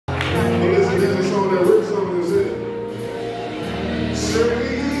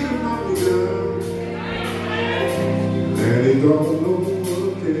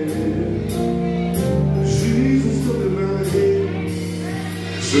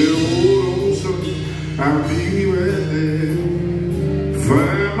Well, hold on, son, I'll be right there.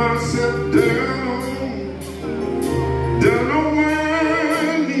 Find myself down on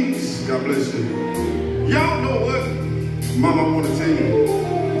my knees. God bless you. Y'all know what? Mama want to tell you,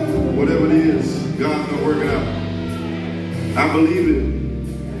 whatever it is, God's gonna work it out. I believe it.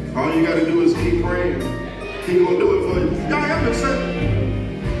 All you gotta do is keep praying. He gonna do it for you. Y'all have to say,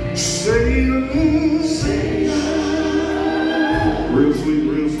 real sweet,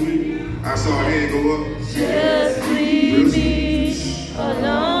 real sweet. I saw a hand go up. Just leave me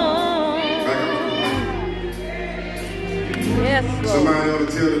alone. Yes, Lord. Somebody ought to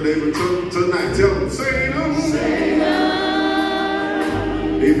tell the neighbor tonight. Tell them, say no.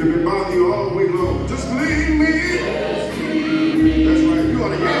 If it been bothering you all week long, just leave me. That's right. You ought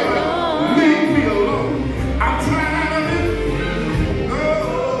to yell out. Leave me alone. I'm tired of it. No.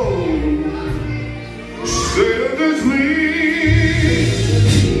 Say just leave.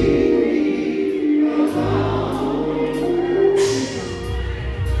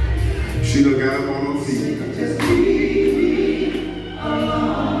 She done got up on her feet.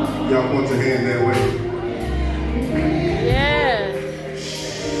 Y'all point your hand that way. Yes.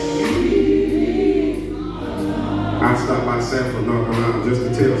 I stopped myself from knocking around just to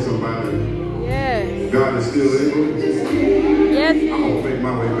tell somebody. Yes. God is still able. Yes. I'm going to make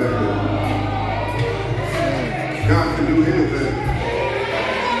my way back there. God can do anything.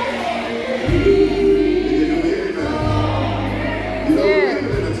 He can do anything. You know, we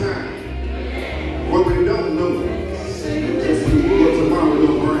live in a time where we don't know what tomorrow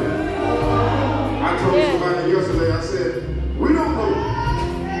will bring. I told somebody yesterday, I said, we don't know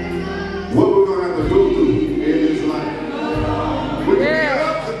what we're going to have to go through in this life. We can be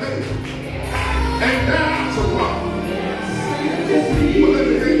up today and down tomorrow. But let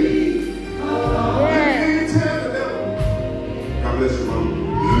me tell you, tell the devil, God bless you, Mama.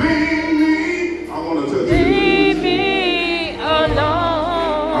 Leave me. I want to tell you. Leave me alone.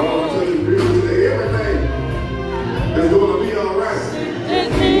 I want to tell you today, everything is going to be all right.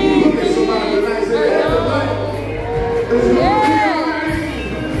 Look at somebody tonight and say, everything is going to be all right.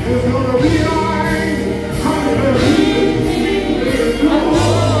 It's going to be all right. Hallelujah.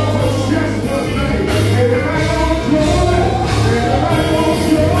 Just one thing. Everybody wants joy. Everybody wants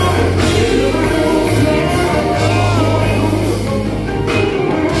joy. Everybody wants joy.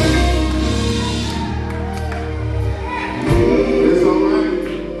 It's all right.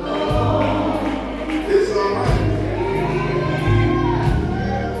 It's all right.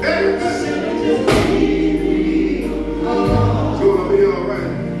 Everything is going to be all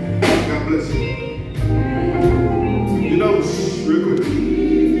right. God bless you.